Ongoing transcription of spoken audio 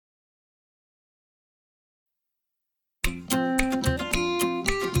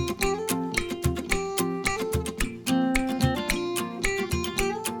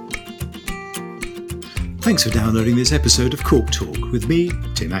Thanks for downloading this episode of Cork Talk with me,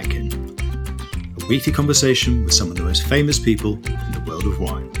 Tim Atkin. A weekly conversation with some of the most famous people in the world of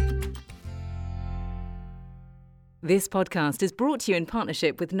wine. This podcast is brought to you in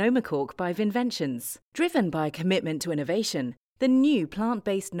partnership with Noma Cork by Vinventions. Driven by a commitment to innovation, the new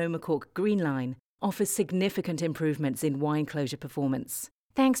plant-based Noma Cork Green Line offers significant improvements in wine closure performance.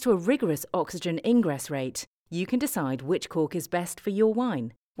 Thanks to a rigorous oxygen ingress rate, you can decide which cork is best for your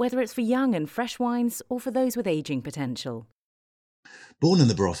wine, whether it's for young and fresh wines or for those with ageing potential. Born in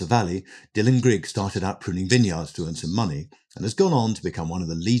the Barossa Valley, Grigg started out pruning vineyards to earn some money and has gone on to become one of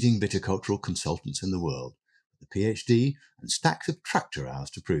the leading viticultural consultants in the world, with a PhD and stacks of tractor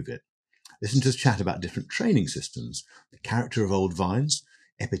hours to prove it. Listen to us chat about different training systems, the character of old vines,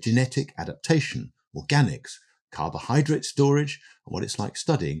 epigenetic adaptation, organics, carbohydrate storage, and what it's like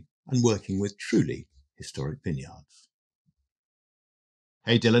studying and working with truly historic vineyards.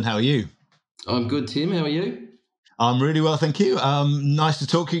 Hey Dylan, how are you? I'm good, Tim. How are you? I'm really well, thank you. Nice to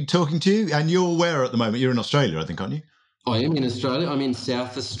talking to you. And you're where at the moment? You're in Australia, I think, aren't you? I am in Australia. I'm in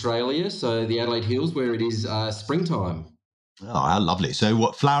South Australia, so the Adelaide Hills, where it is springtime. Oh, how lovely. So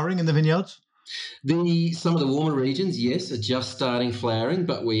what, flowering in the vineyards? Some of the warmer regions, yes, are just starting flowering,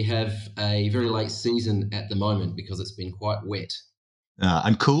 but we have a very late season at the moment because it's been quite wet.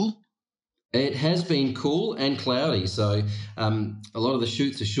 And cool? It has been cool and cloudy, so a lot of the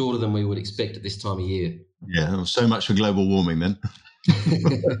shoots are shorter than we would expect at this time of year. Yeah, well, so much for global warming then.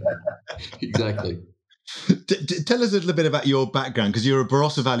 Exactly. Tell us a little bit about your background, because you're a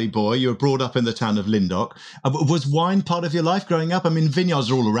Barossa Valley boy. You were brought up in the town of Lyndoch. Was wine part of your life growing up? I mean,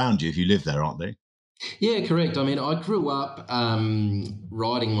 vineyards are all around you if you live there, aren't they? Yeah, correct. I mean, I grew up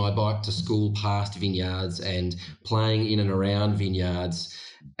riding my bike to school past vineyards and playing in and around vineyards.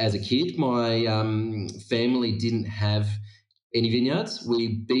 As a kid, my family didn't have any vineyards.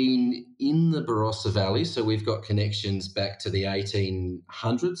 We've been in the Barossa Valley, so we've got connections back to the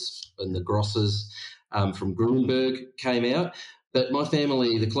 1800s, and the grosses from Grunberg came out. But my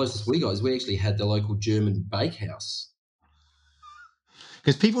family, the closest we got is we actually had the local German bakehouse.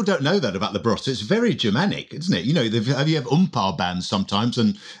 Because people don't know that about the Barossa. It's very Germanic, isn't it? You know, you have umpar bands sometimes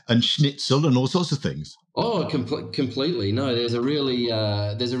and schnitzel and all sorts of things. Oh, completely. No, there's a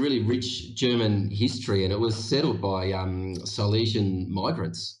really rich German history, and it was settled by Silesian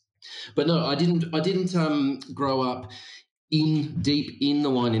migrants. But no, I didn't grow up deep in the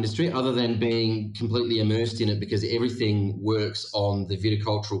wine industry, other than being completely immersed in it, because everything works on the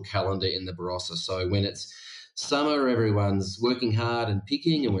viticultural calendar in the Barossa. So when it's summer, everyone's working hard and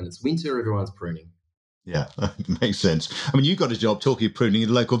picking, and when it's winter, everyone's pruning. Yeah, makes sense. I mean, you got a job talking of pruning in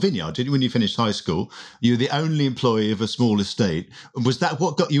the local vineyard, didn't you, when you finished high school? You were the only employee of a small estate. Was that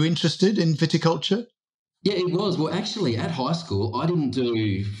what got you interested in viticulture? Yeah, it was. Well, actually, at high school, I didn't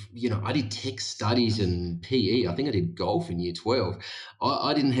do, I did tech studies and PE. I think I did golf in year 12.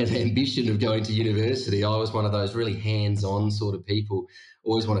 I didn't have ambition of going to university. I was one of those really hands-on sort of people,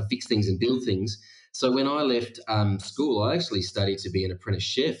 always want to fix things and build things. So when I left school, I actually studied to be an apprentice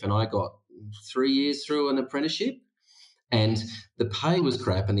chef, and I got 3 years through an apprenticeship, and the pay was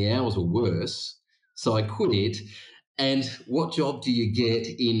crap and the hours were worse. So I quit it. And what job do you get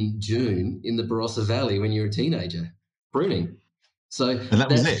in June in the Barossa Valley when you're a teenager? Pruning. So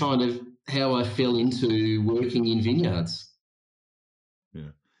that's kind of how I fell into working in vineyards.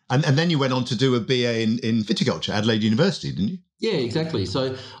 Yeah. And then you went on to do a BA in viticulture, Adelaide University, didn't you? Yeah, exactly.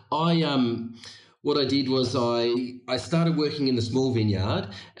 So what I did was I started working in the small vineyard,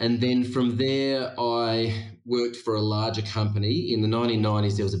 and then from there I worked for a larger company. In the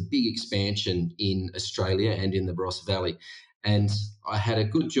 1990s, there was a big expansion in Australia and in the Barossa Valley, and I had a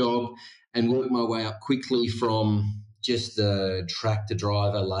good job and worked my way up quickly from just a tractor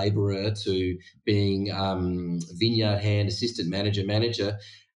driver, labourer, to being vineyard hand, assistant manager.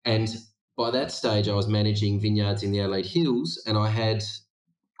 And by that stage, I was managing vineyards in the Adelaide Hills, and I had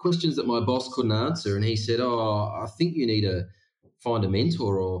questions that my boss couldn't answer, and he said, I think you need to find a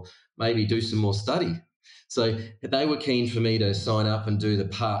mentor or maybe do some more study. So they were keen for me to sign up and do the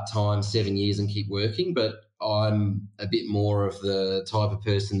part-time 7 years and keep working, but I'm a bit more of the type of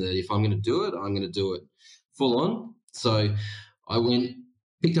person that if I'm going to do it, I'm going to do it full on. So I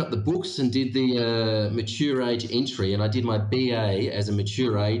picked up the books and did the mature age entry, and I did my BA as a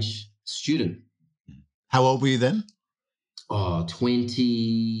mature age student. How old were you then?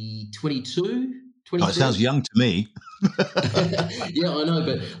 22, 23. Oh, it sounds young to me. Yeah, I know,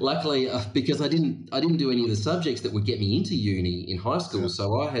 but luckily because I didn't do any of the subjects that would get me into uni in high school,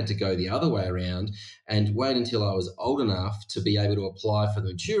 so I had to go the other way around and wait until I was old enough to be able to apply for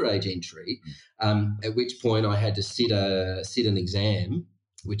the mature age entry. At which point I had to sit an exam,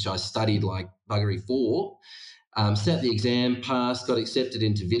 which I studied like buggery for. Sat the exam, passed, got accepted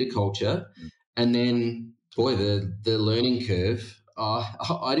into viticulture, and then, boy, the learning curve.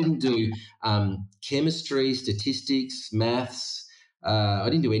 I didn't do chemistry, statistics, maths. I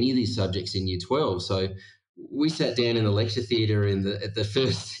didn't do any of these subjects in Year 12. So we sat down in the lecture theatre in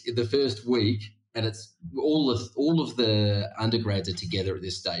the first week, and it's all of the undergrads are together at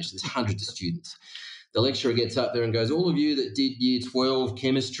this stage. There's hundreds of students. The lecturer gets up there and goes, all of you that did Year 12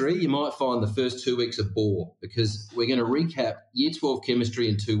 chemistry, you might find the first 2 weeks a bore, because we're going to recap Year 12 chemistry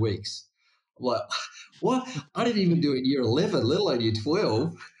in 2 weeks. I'm like, what? I didn't even do it Year 11, let alone Year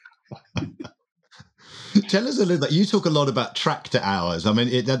 12. Tell us a little bit. You talk a lot about tractor hours. I mean,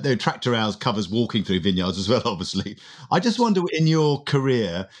 the tractor hours covers walking through vineyards as well, obviously. I just wonder, in your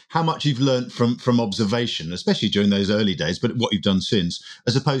career, how much you've learnt from observation, especially during those early days, but what you've done since,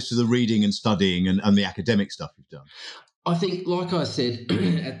 as opposed to the reading and studying and the academic stuff you've done. I think, like I said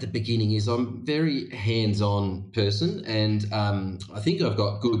at the beginning, is I'm a very hands-on person, and I think I've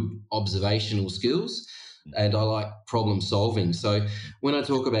got good observational skills, and I like problem solving. So when I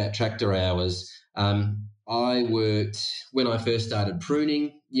talk about tractor hours, I worked, when I first started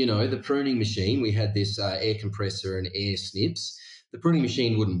pruning, the pruning machine, we had this air compressor and air snips. The pruning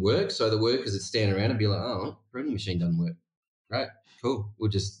machine wouldn't work, so the workers would stand around and be like, oh, pruning machine doesn't work. Great, cool. We'll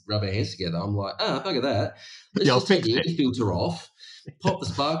just rub our hands together. I'm like, bugger that. Let's just take the air filter off, pop the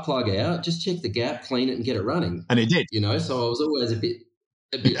spark plug out, just check the gap, clean it and get it running. And it did. So I was always a bit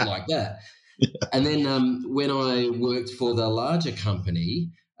like that. Yeah. And then when I worked for the larger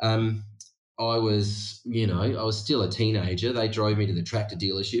company, I was still a teenager. They drove me to the tractor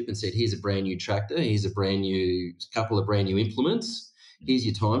dealership and said, here's a brand new tractor, here's a couple of brand new implements, here's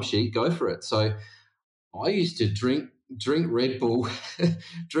your timesheet, go for it. So I used to drink Red Bull,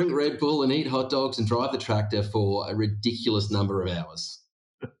 and eat hot dogs and drive the tractor for a ridiculous number of hours.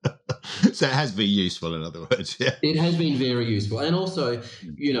 So it has been useful, in other words. Yeah. It has been very useful. And also,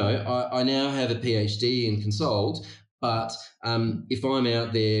 I now have a PhD in consult, but if I'm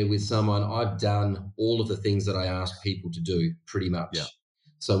out there with someone, I've done all of the things that I ask people to do pretty much. Yeah.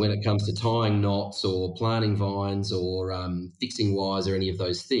 So when it comes to tying knots or planting vines or fixing wires or any of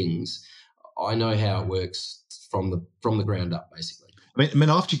those things, I know how it works from the ground up, basically. I mean,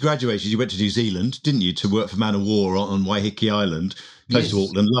 after you graduated, you went to New Zealand, didn't you, to work for Man of War on Waiheke Island, close to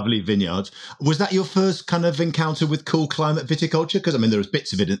Auckland, lovely vineyards. Was that your first kind of encounter with cool climate viticulture? Because, I mean, there was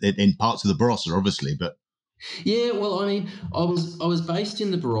bits of it in parts of the Barossa, obviously, but... Yeah, well, I mean, I was based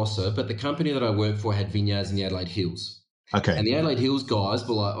in the Barossa, but the company that I worked for had vineyards in the Adelaide Hills. Okay. And the Adelaide Hills guys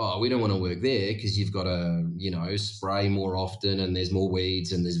were like, oh, we don't want to work there because you've got to, spray more often and there's more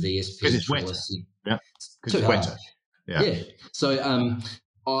weeds and there's VSP. Because it's wetter. Yeah, because it's wetter. Yeah. So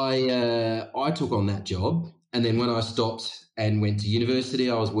I took on that job, and then when I stopped and went to university,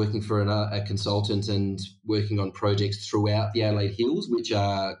 I was working for a consultant and working on projects throughout the Adelaide Hills, which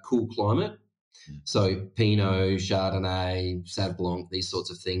are cool climate. So Pinot, Chardonnay, Sauv Blanc, these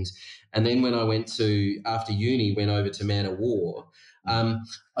sorts of things. And then when I after uni, went over to Man of War,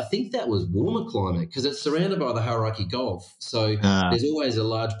 I think that was warmer climate because it's surrounded by the Hauraki Gulf. So there's always a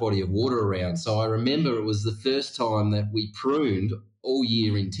large body of water around. So I remember it was the first time that we pruned all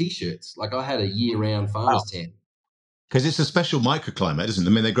year in T-shirts. Like I had a year-round farmer's tent. Because it's a special microclimate, isn't it?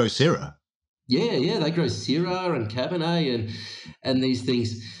 I mean, they grow Syrah. Yeah, they grow Syrah and Cabernet and these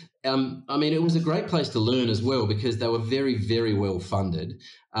things. I mean, it was a great place to learn as well because they were very, very well funded.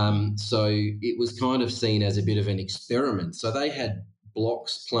 So it was kind of seen as a bit of an experiment. So they had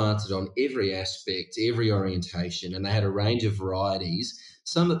blocks planted on every aspect, every orientation, and they had a range of varieties,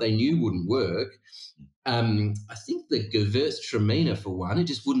 some that they knew wouldn't work. I think the Gewürztraminer, for one, it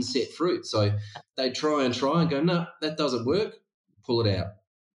just wouldn't set fruit. So they'd try and go, no, that doesn't work, pull it out.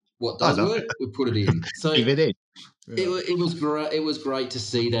 What does work, we put it in. So Leave it in. It was great. It was great to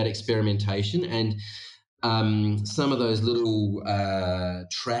see that experimentation and some of those little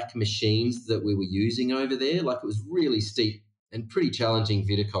track machines that we were using over there. Like it was really steep and pretty challenging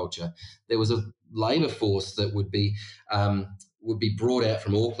viticulture. There was a labour force that would be brought out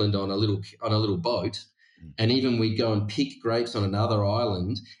from Auckland on a little boat, and even we'd go and pick grapes on another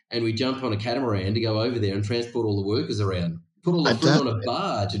island, and we'd jump on a catamaran to go over there and transport all the workers around. Put all the fruit on a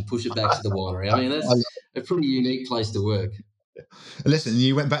barge and push it back to the winery. I mean, that's a pretty unique place to work. Listen,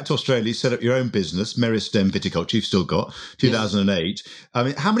 you went back to Australia, set up your own business, Meristem Viticulture, you've still got, 2008. Yes. I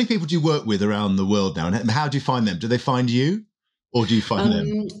mean, how many people do you work with around the world now? And how do you find them? Do they find you or do you find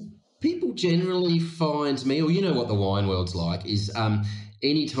them? People generally find me, or you know what the wine world's like, is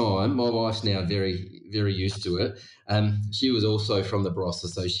anytime, my wife's now very, very used to it. She was also from the Barossa,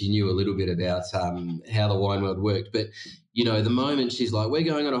 so she knew a little bit about how the wine world worked. But, the moment she's like, we're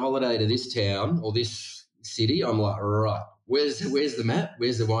going on a holiday to this town or this city, I'm like, right, where's the map?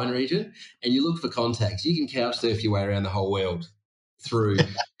 Where's the wine region? And you look for contacts. You can couch surf your way around the whole world through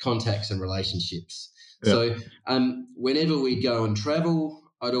contacts and relationships. Yeah. So whenever we'd go and travel,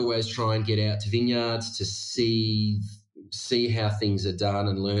 I'd always try and get out to vineyards to see how things are done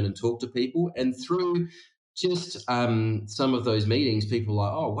and learn and talk to people. And through just some of those meetings, people are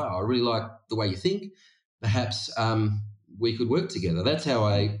like, oh, wow, I really like the way you think. Perhaps we could work together. That's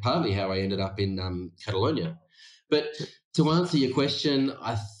partly how I ended up in Catalonia. But to answer your question,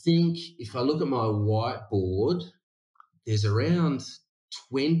 I think if I look at my whiteboard, there's around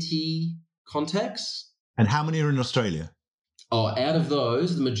 20 contacts. And how many are in Australia? Oh, out of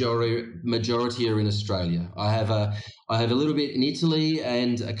those, the majority are in Australia. I have a little bit in Italy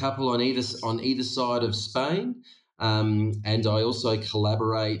and a couple on either side of Spain, and I also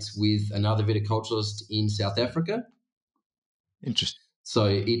collaborate with another viticulturalist in South Africa. Interesting. So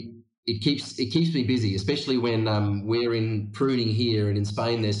it keeps me busy, especially when we're in pruning here, and in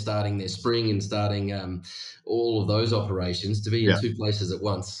Spain they're starting their spring and starting all of those operations. To be in two places at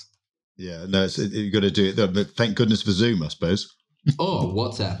once. Yeah, no, you've got to do it though. But thank goodness for Zoom, I suppose. Oh,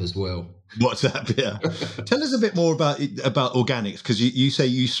 WhatsApp as well. WhatsApp, yeah. Tell us a bit more about organics, because you say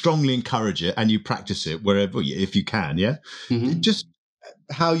you strongly encourage it and you practice it wherever, if you can, yeah? Mm-hmm. Just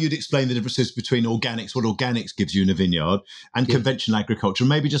how you'd explain the differences between organics, what organics gives you in a vineyard, and conventional agriculture.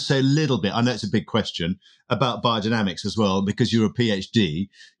 Maybe just say a little bit, I know it's a big question, about biodynamics as well, because you're a PhD,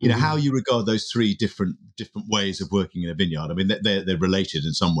 how you regard those three different ways of working in a vineyard. I mean, they're related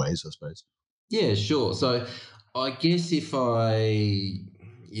in some ways, I suppose. Yeah, sure. So I guess if I,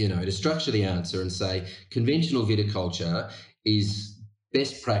 to structure the answer and say conventional viticulture is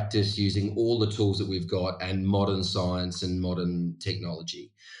best practice using all the tools that we've got and modern science and modern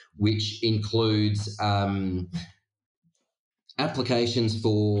technology, which includes applications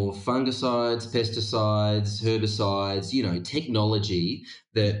for fungicides, pesticides, herbicides, technology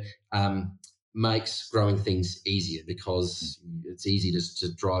that makes growing things easier, because it's easy just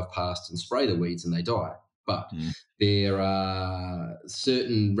to drive past and spray the weeds and they die. But there are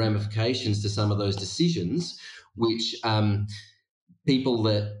certain ramifications to some of those decisions which people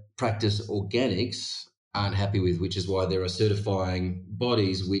that practice organics aren't happy with, which is why there are certifying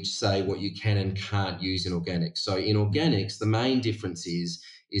bodies which say what you can and can't use in organics. So in organics, the main difference is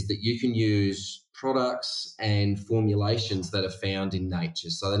that you can use products and formulations that are found in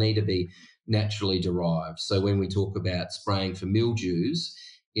nature. So they need to be naturally derived. So when we talk about spraying for mildews,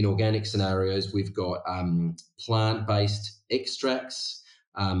 in organic scenarios, we've got plant-based extracts,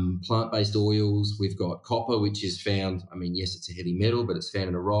 plant-based oils. We've got copper, which is found, yes, it's a heavy metal, but it's found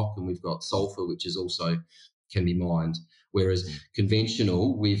in a rock. And we've got sulfur, which is also can be mined. Whereas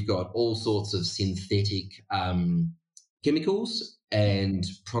conventional, we've got all sorts of synthetic chemicals and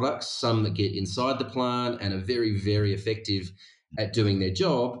products, some that get inside the plant and are very, very effective at doing their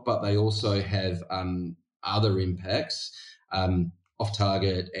job, but they also have other impacts off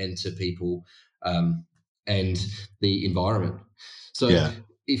target and to people and the environment. So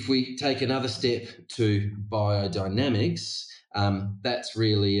if we take another step to biodynamics, that's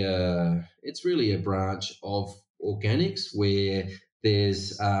really a branch of organics where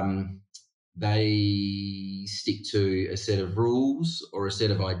there's they stick to a set of rules or a set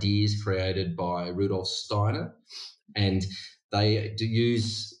of ideas created by Rudolf Steiner, and they do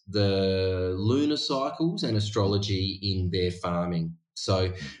use the lunar cycles and astrology in their farming.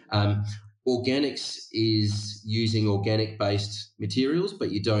 So organics is using organic-based materials,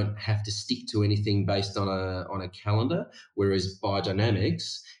 but you don't have to stick to anything based on a calendar, whereas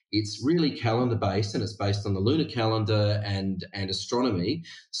biodynamics, it's really calendar-based, and it's based on the lunar calendar and astronomy.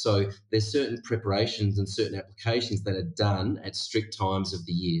 So there's certain preparations and certain applications that are done at strict times of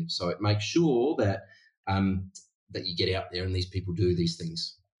the year. So it makes sure that that you get out there and these people do these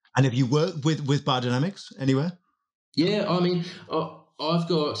things. And have you worked with biodynamics anywhere? Yeah, I've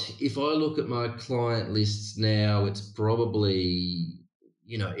got, if I look at my client lists now, it's probably,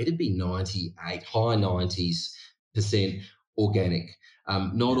 it'd be 98, high 90s% organic.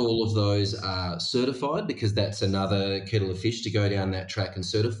 Not all of those are certified, because that's another kettle of fish to go down that track and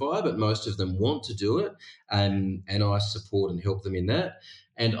certify, but most of them want to do it, and I support and help them in that.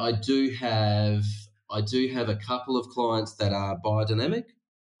 And I do have a couple of clients that are biodynamic,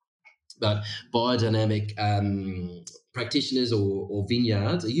 but biodynamic practitioners or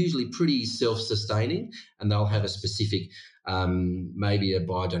vineyards are usually pretty self-sustaining, and they'll have a specific, maybe a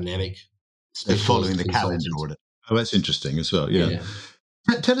biodynamic They're following the consultant. calendar order. Oh, that's interesting as well. Yeah.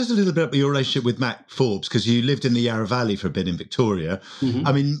 Tell us a little bit about your relationship with Mac Forbes, because you lived in the Yarra Valley for a bit in Victoria. Mm-hmm.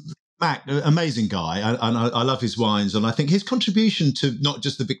 I mean, Mac, amazing guy, and I love his wines, and I think his contribution to not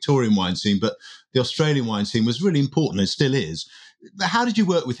just the Victorian wine scene, but the Australian wine scene was really important, and still is. How did you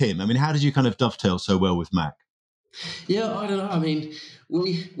work with him? I mean, how did you kind of dovetail so well with Mac? Yeah, I don't know. I mean,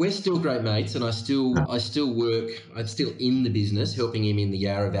 we're still great mates, and I still work. I'm still in the business, helping him in the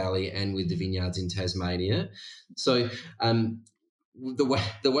Yarra Valley and with the vineyards in Tasmania. So the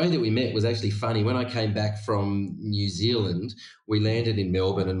way that we met was actually funny. When I came back from New Zealand, we landed in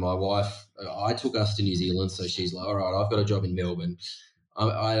Melbourne, and my wife, I took us to New Zealand, so she's like, "All right, I've got a job in Melbourne."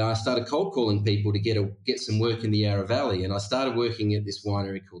 I started cold calling people to get some work in the Yarra Valley, and I started working at this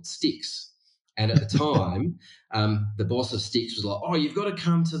winery called Sticks. And at the time, the boss of Sticks was like, "Oh, you've got to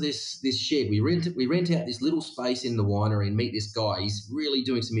come to this shed. We rent out this little space in the winery and meet this guy. He's really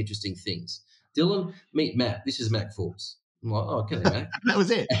doing some interesting things. Dylan, meet Matt. This is Mac Forbes." I'm like, "Oh, okay, Mac." That was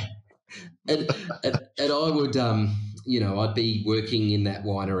it. and I would, I'd be working in that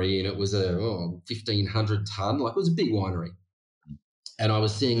winery, and it was a 1,500 ton, like it was a big winery. And I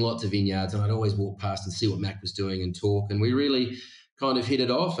was seeing lots of vineyards, and I'd always walk past and see what Mac was doing and talk. And we really kind of hit it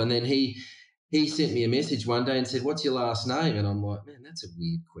off. And then he sent me a message one day and said, "What's your last name?" And I'm like, "Man, that's a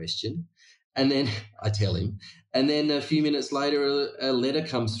weird question." And then I tell him. And then a few minutes later, a letter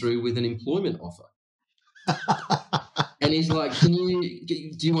comes through with an employment offer. And he's like, do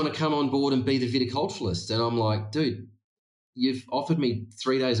you want to come on board and be the viticulturalist? And I'm like, "Dude, you've offered me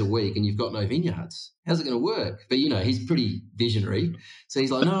 3 days a week and you've got no vineyards. How's it going to work?" But, he's pretty visionary. So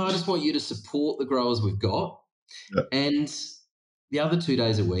he's like, "No, I just want you to support the growers we've got. Yep. And the other 2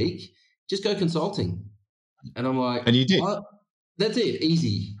 days a week, just go consulting." And I'm like, and you did. That's it,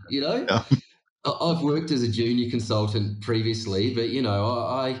 easy, Yeah. I've worked as a junior consultant previously, but,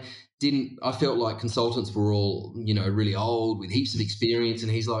 I felt like consultants were all, really old with heaps of experience.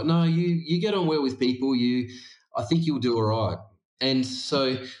 And he's like, "No, you get on well with people. I think you'll do all right." And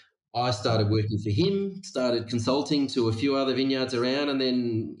so I started working for him, started consulting to a few other vineyards around. And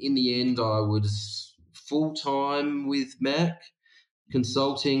then in the end, I was full-time with Mac,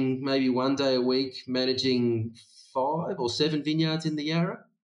 consulting maybe 1 day a week, managing 5 or 7 vineyards in the Yarra.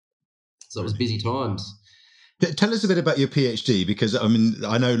 So it was busy times. Tell us a bit about your PhD, because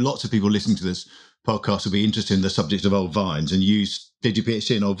I know lots of people listening to this podcast will be interested in the subject of old vines, and you did your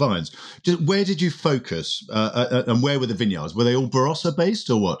PhD in old vines. Where did you focus, and where were the vineyards? Were they all Barossa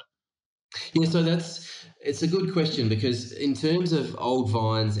based or what? Yeah, so it's a good question, because in terms of old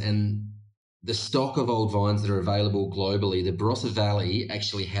vines and the stock of old vines that are available globally, the Barossa Valley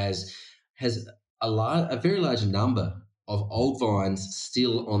actually has a very large number of old vines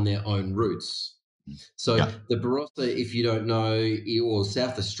still on their own roots. So the Barossa, if you don't know, or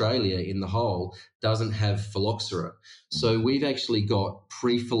South Australia in the whole, doesn't have phylloxera. So we've actually got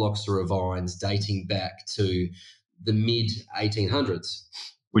pre-phylloxera vines dating back to the mid-1800s.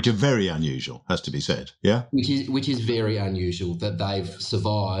 Which are very unusual, has to be said, yeah? Which is very unusual that they've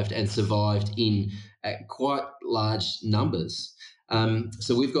survived in quite large numbers.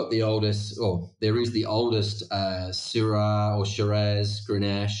 So we've got the oldest, there is the oldest Syrah or Shiraz,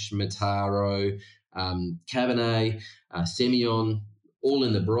 Grenache, Mataro, Cabernet, Semillon, all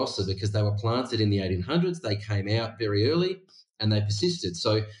in the Barossa, because they were planted in the 1800s. They came out very early and they persisted.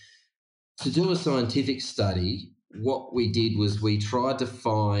 So to do a scientific study, what we did was we tried to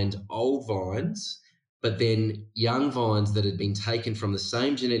find old vines, but then young vines that had been taken from the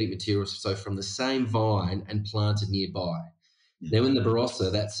same genetic material, so from the same vine, and planted nearby. Now, in the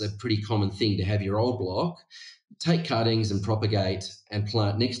Barossa, that's a pretty common thing to have your old block, take cuttings and propagate and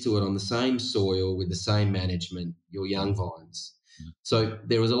plant next to it on the same soil with the same management, your young vines. So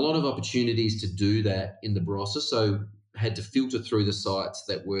there was a lot of opportunities to do that in the Barossa, so had to filter through the sites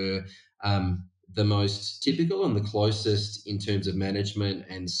that were the most typical and the closest in terms of management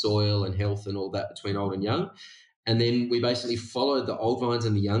and soil and health and all that between old and young. And then we basically followed the old vines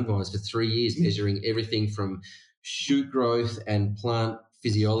and the young vines for 3 years, measuring everything from shoot growth and plant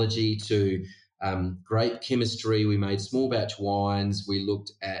physiology to grape chemistry. We made small batch wines. We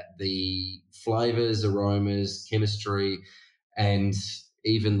looked at the flavors, aromas, chemistry, and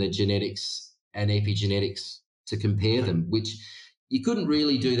even the genetics and epigenetics to compare them, which you couldn't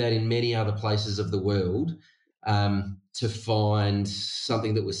really do that in many other places of the world to find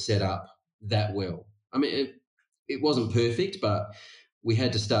something that was set up that well. I mean, it wasn't perfect, but we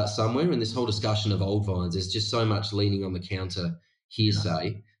had to start somewhere. And this whole discussion of old vines, there's just so much leaning on the counter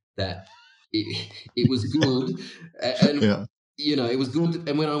hearsay that it was good. And it was good.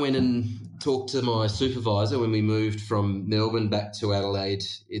 And when I went and talked to my supervisor when we moved from Melbourne back to Adelaide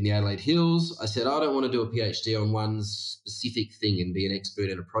in the Adelaide Hills, I said, I don't want to do a PhD on one specific thing and be an expert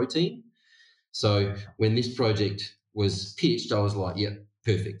in a protein. So when this project was pitched, I was like, yep,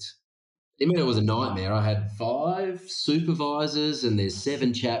 perfect. I mean, it was a nightmare. I had 5 supervisors and there's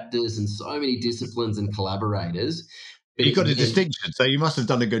 7 chapters and so many disciplines and collaborators. But You got a distinction, so you must have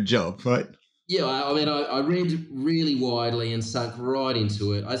done a good job, right? Yeah, I mean, I read really widely and sunk right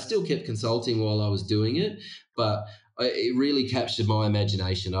into it. I still kept consulting while I was doing it, but it really captured my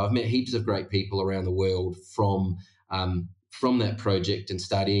imagination. I've met heaps of great people around the world from that project and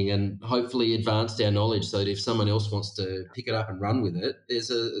studying, and hopefully advanced our knowledge so that if someone else wants to pick it up and run with it, there's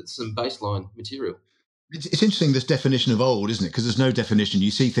some baseline material. It's interesting, this definition of old, isn't it? Because there's no definition.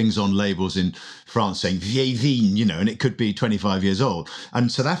 You see things on labels in France saying vieille vigne, and it could be 25 years old. And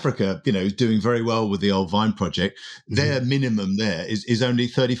South Africa, is doing very well with the Old Vine project. Mm-hmm. Their minimum there is only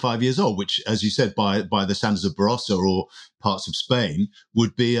 35 years old, which, as you said, by the standards of Barossa or parts of Spain,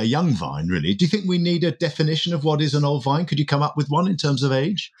 would be a young vine, really. Do you think we need a definition of what is an old vine? Could you come up with one in terms of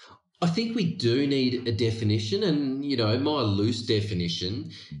age? I think we do need a definition, and, my loose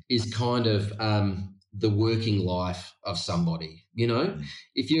definition is kind of the working life of somebody.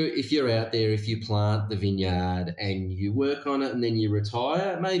 If you're out there, if you plant the vineyard and you work on it and then you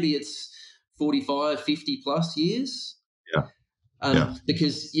retire, maybe it's 45, 50 plus years. Yeah.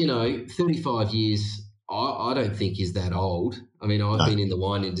 Because 35 years I don't think is that old. I mean, I've been in the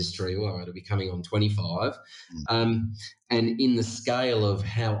wine industry, it'll be coming on 25. And in the scale of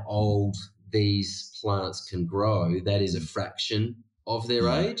how old these plants can grow, that is a fraction of their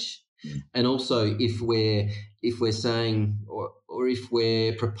age. And also, if we're saying or if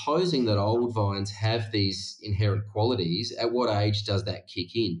we're proposing that old vines have these inherent qualities, at what age does that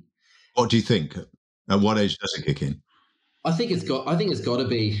kick in? What do you think? At what age does it kick in? I think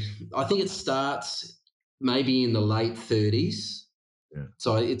it starts maybe in the late 30s. Yeah.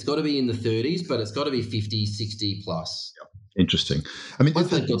 So it's got to be in the 30s, but it's got to be 50, 60 plus. Yeah. Interesting. I mean,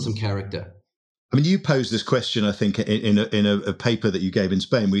 they've got some character. I mean, you posed this question, I think, in a paper that you gave in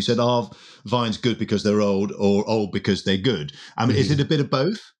Spain, where you said, are vines good because they're old or old because they're good? I mean, is it a bit of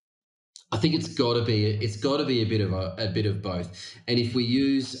both? I think it's got to be a bit of both. And if we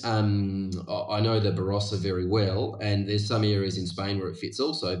use, I know the Barossa very well, and there's some areas in Spain where it fits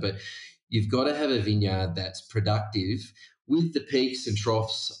also, but you've got to have a vineyard that's productive with the peaks and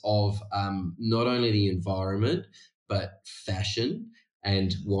troughs of not only the environment, but fashion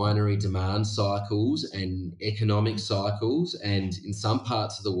and winery demand cycles and economic cycles, and in some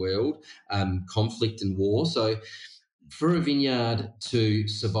parts of the world, conflict and war. So for a vineyard to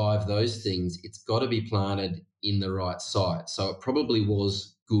survive those things, it's got to be planted in the right site. So it probably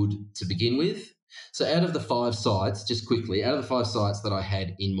was good to begin with. So out of the 5 sites, just quickly, out of the 5 sites that I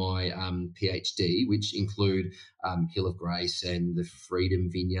had in my PhD, which include Hill of Grace and the Freedom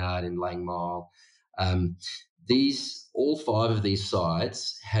Vineyard in Langmile, all 5 of these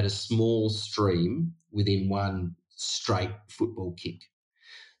sites had a small stream within one straight football kick.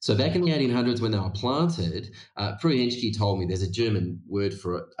 So back in the 1800s when they were planted, Prue Henschke told me there's a German word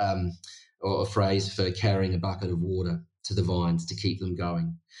for it, or a phrase for carrying a bucket of water to the vines to keep them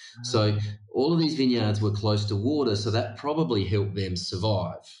going. So all of these vineyards were close to water, so that probably helped them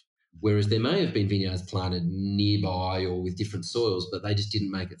survive. Whereas there may have been vineyards planted nearby or with different soils, but they just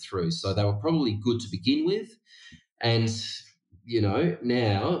didn't make it through. So they were probably good to begin with. And,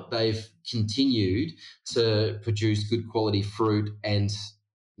 now they've continued to produce good quality fruit and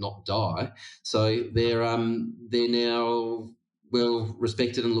not die. So they're now well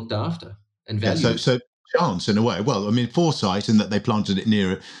respected and looked after and valued. Yeah, so chance in a way. Well, I mean, foresight in that they planted it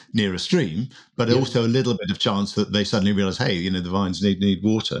near a stream, but also a little bit of chance that they suddenly realise, hey, the vines need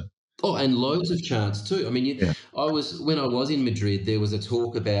water. Oh, and loads of chance too. I mean, when I was in Madrid, there was a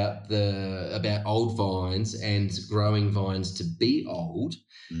talk about old vines and growing vines to be old.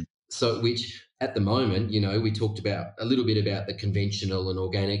 So, which at the moment, we talked about a little bit about the conventional and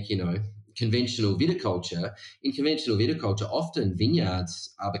organic, conventional viticulture. In conventional viticulture, often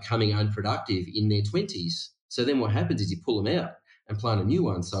vineyards are becoming unproductive in their 20s. So then what happens is you pull them out and plant a new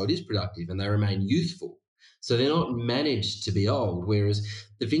one, so it is productive and they remain youthful. So they're not managed to be old, whereas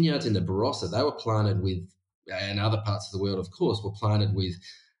the vineyards in the Barossa, they were planted with, and other parts of the world, of course, were planted with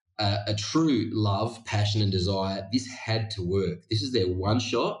a true love, passion and desire. This had to work. This is their one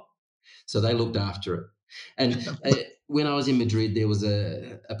shot. So they looked after it. And when I was in Madrid, there was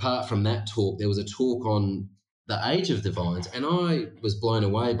apart from that talk, there was a talk on the age of the vines, and I was blown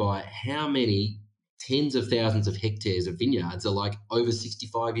away by how many tens of thousands of hectares of vineyards are like over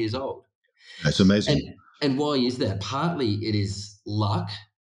 65 years old. That's amazing. And why is that? Partly it is luck,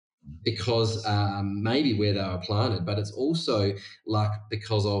 because maybe where they were planted, but it's also luck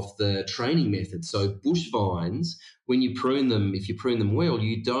because of the training method. So bush vines, when you prune them, if you prune them well,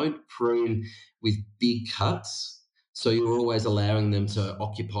 you don't prune with big cuts. So you're always allowing them to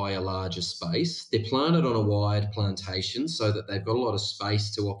occupy a larger space. They're planted on a wide plantation so that they've got a lot of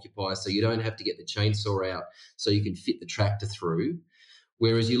space to occupy, so you don't have to get the chainsaw out so you can fit the tractor through.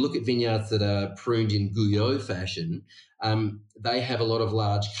 Whereas you look at vineyards that are pruned in Guyot fashion, they have a lot of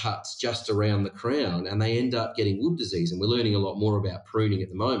large cuts just around the crown, and they end up getting wood disease. And we're learning a lot more about pruning at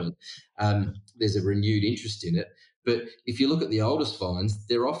the moment. There's a renewed interest in it. But if you look at the oldest vines,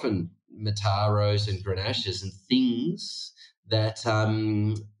 they're often Mataros and Grenaches and things that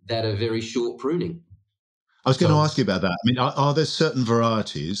that are very short pruning. I was going to ask you about that. I mean, are there certain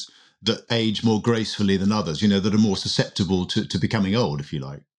varieties that age more gracefully than others, that are more susceptible to becoming old, if you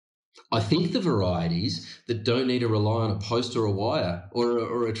like? I think the varieties that don't need to rely on a post or a wire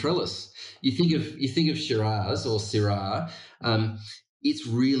or a trellis. You think of Shiraz or Syrah. It's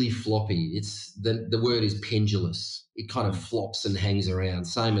really floppy. It's the word is pendulous. It kind of flops and hangs around.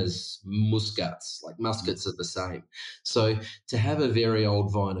 Same as muscats. Like muskats are the same. So to have a very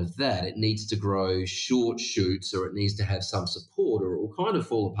old vine of that, it needs to grow short shoots, or it needs to have some support, or it will kind of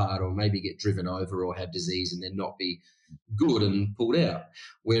fall apart, or maybe get driven over, or have disease and then not be good and pulled out.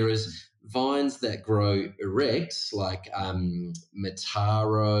 Whereas vines that grow erect, like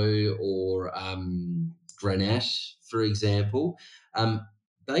Mataro or Grenache, for example,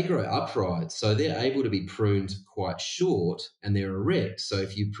 they grow upright. So they're able to be pruned quite short and they're erect. So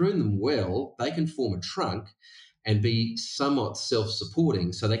if you prune them well, they can form a trunk and be somewhat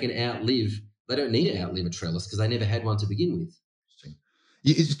self-supporting. So they can they don't need to outlive a trellis because they never had one to begin with.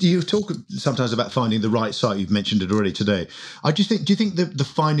 You talk sometimes about finding the right site. You've mentioned it already today. Do you think the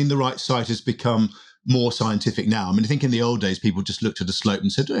finding the right site has become more scientific now? I mean, I think in the old days, people just looked at a slope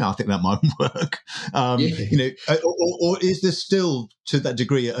and said, "Yeah, I think that might work." Or is there still, to that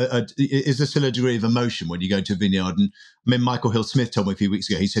degree, is there still a degree of emotion when you go to a vineyard? And I mean, Michael Hill-Smith told me a few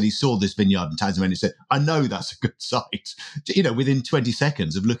weeks ago, he said he saw this vineyard in Tasmania and said, "I know that's a good site," within 20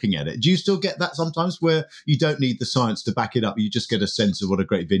 seconds of looking at it. Do you still get that sometimes, where you don't need the science to back it up? You just get a sense of what a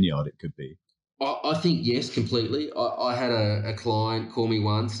great vineyard it could be? I think yes, completely. I had a client call me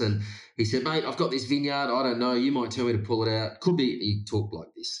once and he said, "Mate, I've got this vineyard. I don't know. You might tell me to pull it out. Could be," he talked like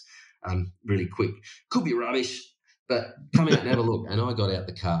this, really quick. "Could be rubbish, but come out and have a look." And I got out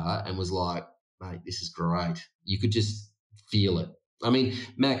the car and was like, "Mate, this is great." You could just feel it. I mean,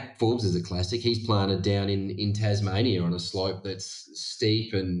 Mac Forbes is a classic. He's planted down in Tasmania on a slope that's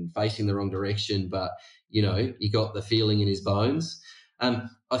steep and facing the wrong direction, but, he got the feeling in his bones.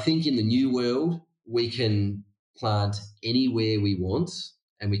 I think in the new world, we can plant anywhere we want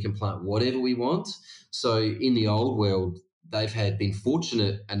and we can plant whatever we want. So in the old world, they've been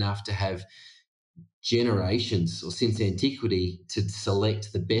fortunate enough to have generations or since antiquity to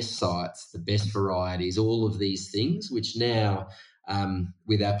select the best sites, the best varieties, all of these things, which now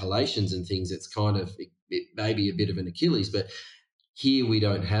with appellations and things, it's kind of, it may be a bit of an Achilles, but here we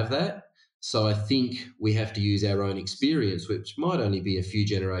don't have that. So I think we have to use our own experience, which might only be a few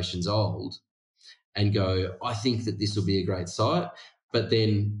generations old, and go, I think that this will be a great site. But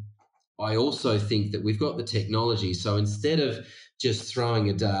then I also think that we've got the technology. So instead of just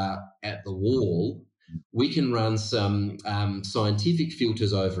throwing a dart at the wall, we can run some scientific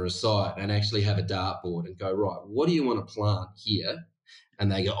filters over a site and actually have a dartboard and go, right, what do you want to plant here?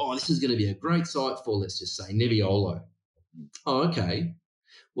 And they go, oh, this is going to be a great site for, let's just say, Nebbiolo. Oh, okay.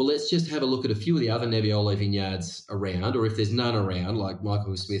 Well, let's just have a look at a few of the other Nebbiolo vineyards around, or if there's none around, like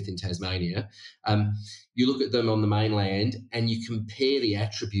Michael Smith in Tasmania, you look at them on the mainland and you compare the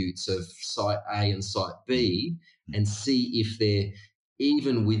attributes of site A and site B and see if they're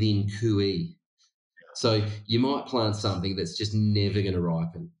even within QE. So you might plant something that's just never going to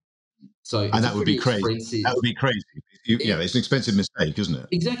ripen. So and that would be crazy. That would be crazy. It's an expensive mistake, isn't it?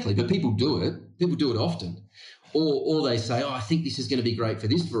 Exactly, but people do it. People do it often. Or they say, oh, I think this is going to be great for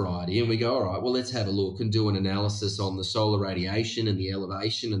this variety. And we go, all right, well, let's have a look and do an analysis on the solar radiation and the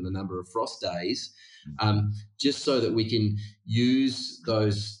elevation and the number of frost days, just so that we can use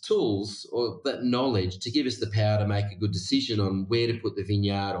those tools or that knowledge to give us the power to make a good decision on where to put the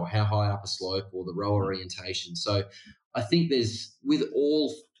vineyard or how high up a slope or the row orientation. So I think there's, with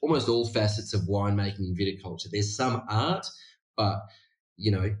almost all facets of winemaking and viticulture, there's some art, but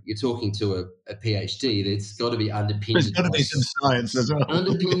you're talking to a PhD. That's got to be underpinned. There's got to be some science as well.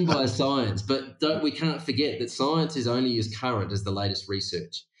 Underpinned by science, but we can't forget that science is only as current as the latest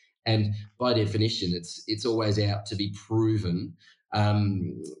research, and by definition, it's always out to be proven.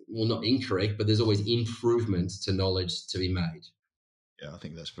 well, not incorrect, but there's always improvements to knowledge to be made. Yeah, I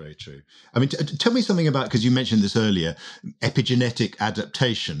think that's very true. I mean, tell me something about, because you mentioned this earlier, epigenetic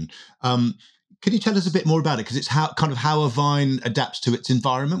adaptation. Can you tell us a bit more about it? Because it's how a vine adapts to its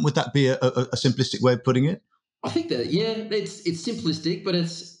environment. Would that be a simplistic way of putting it? I think that, yeah, it's simplistic, but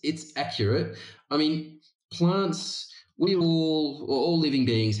it's accurate. I mean, plants, all living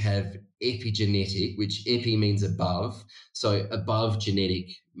beings have epigenetic, which epi means above, so above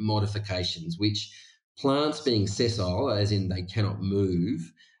genetic modifications, which plants being sessile, as in they cannot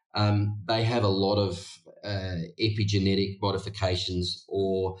move, they have a lot of epigenetic modifications,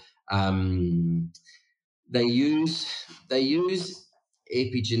 or they use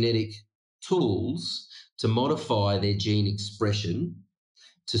epigenetic tools to modify their gene expression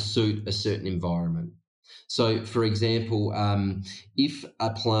to suit a certain environment. So, for example, if a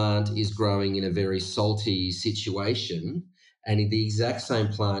plant is growing in a very salty situation and the exact same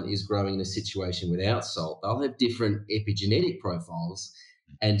plant is growing in a situation without salt, they'll have different epigenetic profiles,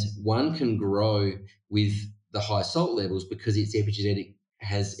 and one can grow with the high salt levels because its epigenetics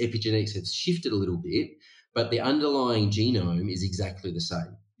have shifted a little bit, but the underlying genome is exactly the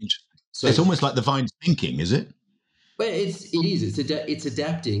same. So it's almost like the vine's thinking, is it? Well, it's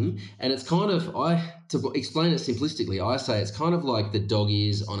adapting, and it's kind of, to explain it simplistically, I say it's kind of like the dog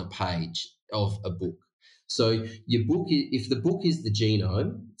ears on a page of a book. So your book, if the book is the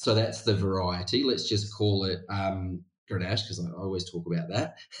genome, so that's the variety. Let's just call it Grenache, because I always talk about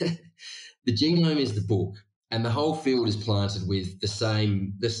that. The genome is the book, and the whole field is planted with the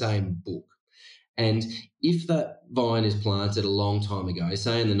same book. And if that vine is planted a long time ago,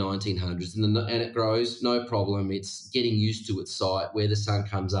 say in the 1900s, and it grows, no problem, it's getting used to its site, where the sun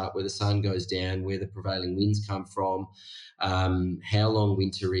comes up, where the sun goes down, where the prevailing winds come from, how long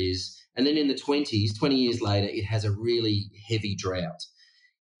winter is. And then in the 20s, 20 years later, it has a really heavy drought.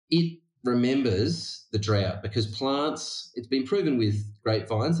 It remembers the drought because plants, it's been proven with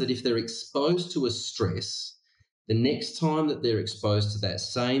grapevines that if they're exposed to a stress, the next time that they're exposed to that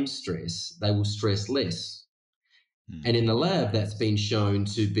same stress, they will stress less. And in the lab, that's been shown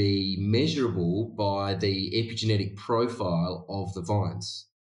to be measurable by the epigenetic profile of the vines.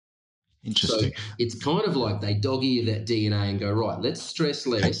 Interesting. So it's kind of like they dog-ear that DNA and go, right, let's stress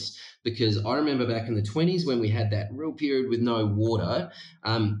less, because I remember back in the 20s when we had that real period with no water.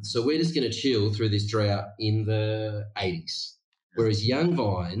 So we're just going to chill through this drought in the 80s. Whereas young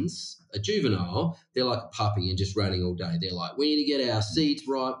vines, a juvenile, they're like a puppy and just running all day. They're like, we need to get our seeds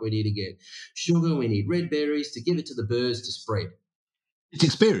right. We need to get sugar. We need red berries to give it to the birds to spread. It's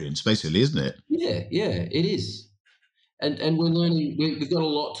experience, basically, isn't it? Yeah, it is. And we're learning, we've got a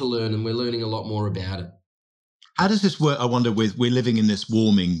lot to learn, and we're learning a lot more about it. How does this work? I wonder, we're living in this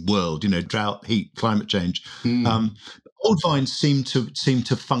warming world, drought, heat, climate change. Old vines seem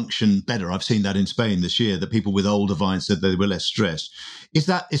to function better. I've seen that in Spain this year, that people with older vines said they were less stressed. Is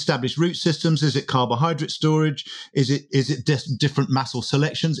that established root systems? Is it carbohydrate storage? Is it different massal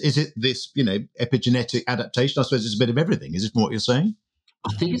selections? Is it this, epigenetic adaptation? I suppose it's a bit of everything. Is it from what you're saying?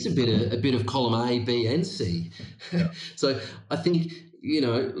 I think it's a bit of column A, B, and C. Yeah. So I think,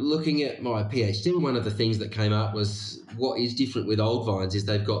 looking at my PhD, one of the things that came up was what is different with old vines is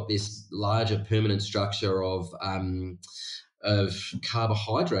they've got this larger permanent structure of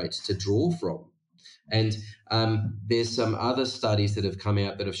carbohydrates to draw from. And there's some other studies that have come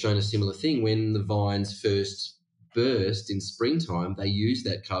out that have shown a similar thing. When the vines first burst in springtime, they use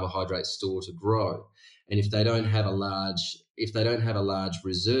that carbohydrate store to grow. And if they don't have a large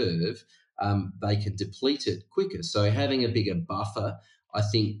reserve, they can deplete it quicker. So having a bigger buffer, I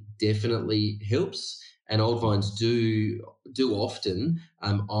think, definitely helps. And old vines do often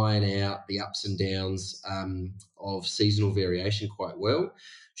iron out the ups and downs of seasonal variation quite well.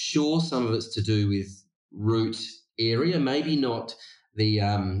 Sure, some of it's to do with root area, maybe not the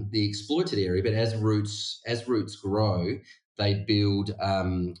exploited area, but as roots grow, they build.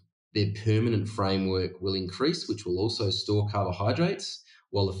 Their permanent framework will increase, which will also store carbohydrates,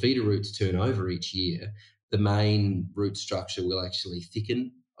 while the feeder roots turn over each year. The main root structure will actually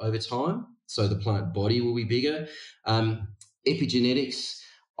thicken over time, so the plant body will be bigger. Epigenetics,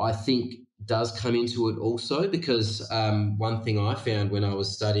 I think, does come into it also, because one thing I found when I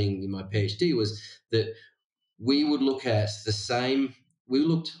was studying in my PhD was that we would look at the same.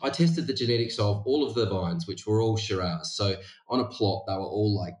 I tested the genetics of all of the vines, which were all Shiraz. So on a plot, they were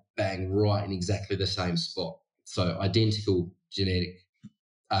all like bang right in exactly the same spot. So identical genetic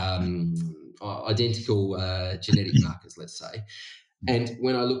markers, let's say. And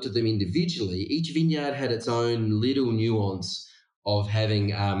when I looked at them individually, each vineyard had its own little nuance of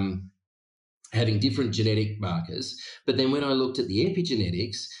having having different genetic markers. But then when I looked at the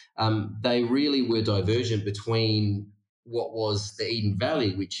epigenetics, they really were divergent between what was the Eden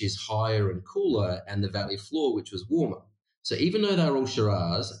Valley, which is higher and cooler, and the valley floor, which was warmer. So even though they were all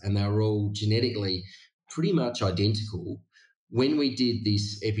Shiraz and they were all genetically pretty much identical, when we did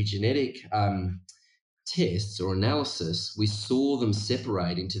this epigenetic tests or analysis, we saw them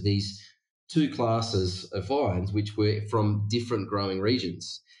separate into these two classes of vines, which were from different growing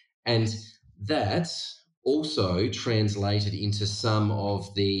regions. And that also translated into some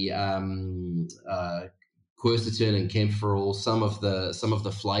of the quercetin and camphorol, some of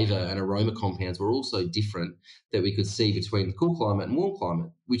the flavour and aroma compounds were also different that we could see between the cool climate and warm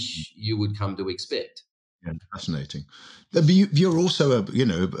climate, which you would come to expect. Yeah, fascinating. But you're also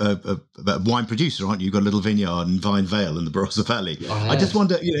a wine producer, aren't you? You've got a little vineyard in Vine Vale in the Barossa Valley. I just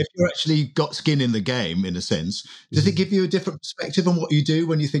wonder, if you actually got skin in the game, in a sense, does it give you a different perspective on what you do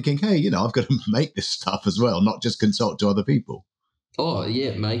when you're thinking, hey, I've got to make this stuff as well, not just consult to other people? Oh,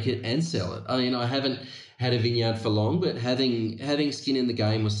 yeah, make it and sell it. I mean, I haven't had a vineyard for long, but having skin in the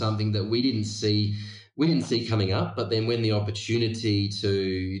game was something that we didn't see coming up. But then when the opportunity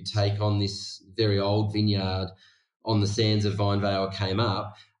to take on this very old vineyard on the sands of Vine Vale came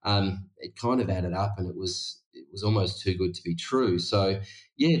up, it kind of added up, and it was almost too good to be true. So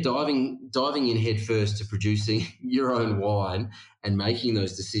yeah, diving in head first to producing your own wine and making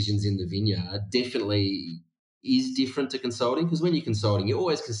those decisions in the vineyard definitely is different to consulting, because when you're consulting, you're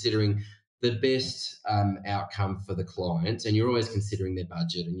always considering the best outcome for the client, and you're always considering their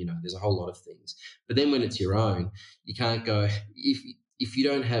budget, and there's a whole lot of things. But then when it's your own, you can't go, if you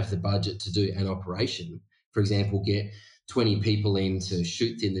don't have the budget to do an operation, for example, get 20 people in to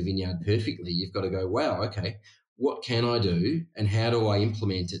shoot in the vineyard perfectly, you've got to go, wow, okay, what can I do and how do I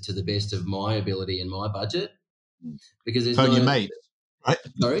implement it to the best of my ability and my budget? Because there's Phone your mates, right?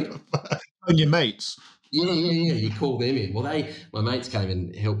 Sorry? Phone your mates. Yeah. You call them in. Well, my mates came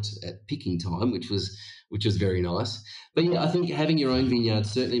and helped at picking time, which was very nice. But yeah, I think having your own vineyard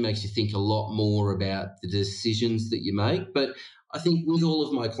certainly makes you think a lot more about the decisions that you make. But I think with all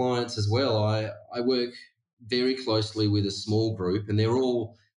of my clients as well, I work very closely with a small group, and they're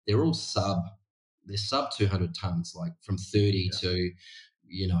all sub 200 tons, like from 30 to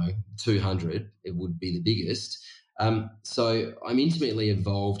 200. It would be the biggest. So I'm intimately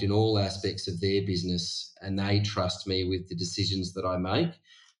involved in all aspects of their business, and they trust me with the decisions that I make.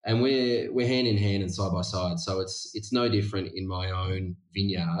 And we're hand in hand and side by side. So it's no different in my own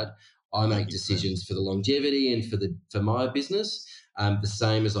vineyard. I make decisions for the longevity and for my business, the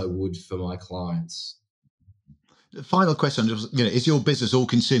same as I would for my clients. The final question, is your business all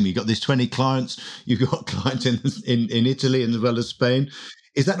consuming? You've got these 20 clients, you've got clients in Italy and as well as Spain.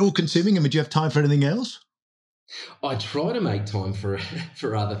 Is that all consuming, and would you have time for anything else? I try to make time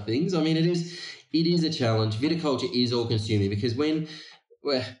for other things. I mean, it is a challenge. Viticulture is all consuming because when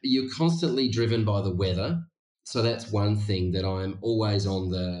you're constantly driven by the weather. So that's one thing that I'm always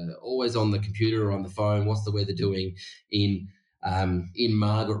on the computer or on the phone. What's the weather doing in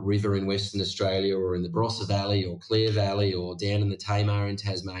Margaret River in Western Australia, or in the Barossa Valley or Clare Valley, or down in the Tamar in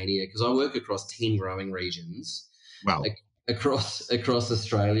Tasmania? Because I work across 10 growing regions. Wow. Across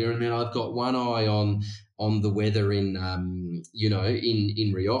Australia, and then I've got one eye on the weather in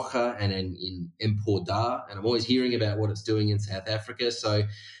in Rioja and in Empordà, and I'm always hearing about what it's doing in South Africa. So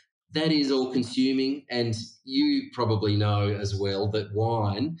that is all consuming, and you probably know as well that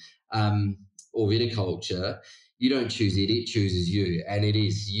wine or viticulture, you don't choose it chooses you, and it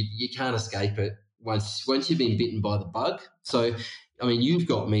is you can't escape it once you've been bitten by the bug. So I mean, you've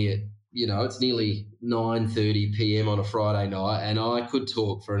got me at it's nearly 9:30 p.m. on a Friday night, and I could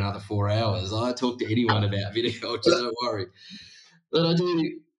talk for another 4 hours. I talk to anyone about viticulture, don't worry. But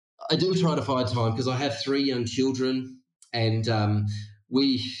I do try to find time because I have 3 young children, and I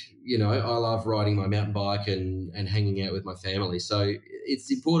love riding my mountain bike and hanging out with my family. So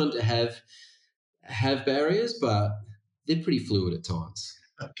it's important to have barriers, but they're pretty fluid at times.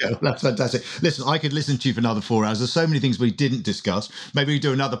 Okay, well, that's fantastic. Listen, I could listen to you for another 4 hours. There's so many things we didn't discuss. Maybe we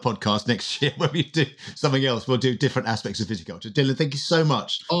do another podcast next year where we do something else. We'll do different aspects of viticulture. Dylan, thank you so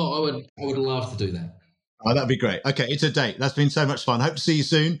much. Oh, I would love to do that. Oh, that'd be great. Okay, it's a date. That's been so much fun. Hope to see you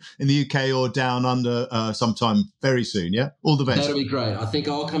soon in the UK or down under sometime very soon, yeah? All the best. That'll be great. I think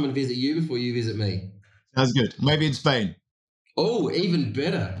I'll come and visit you before you visit me. Sounds good. Maybe in Spain. Oh, even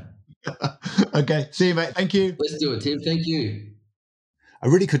better. Okay, see you, mate. Thank you. Let's do it, Tim. Thank you. I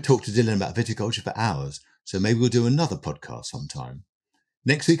really could talk to Dylan about viticulture for hours, so maybe we'll do another podcast sometime.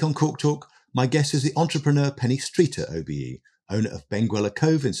 Next week on Cork Talk, my guest is the entrepreneur Penny Streeter OBE, owner of Benguela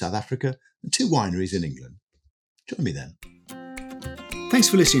Cove in South Africa and 2 wineries in England. Join me then. Thanks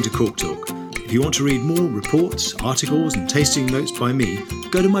for listening to Cork Talk. If If you want to read more reports, articles and tasting notes by me,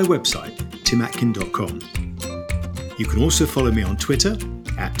 go to my website, timatkin.com. You can also follow me on Twitter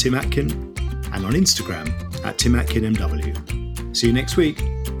 @timatkin and on Instagram @timatkinmw. See you next week.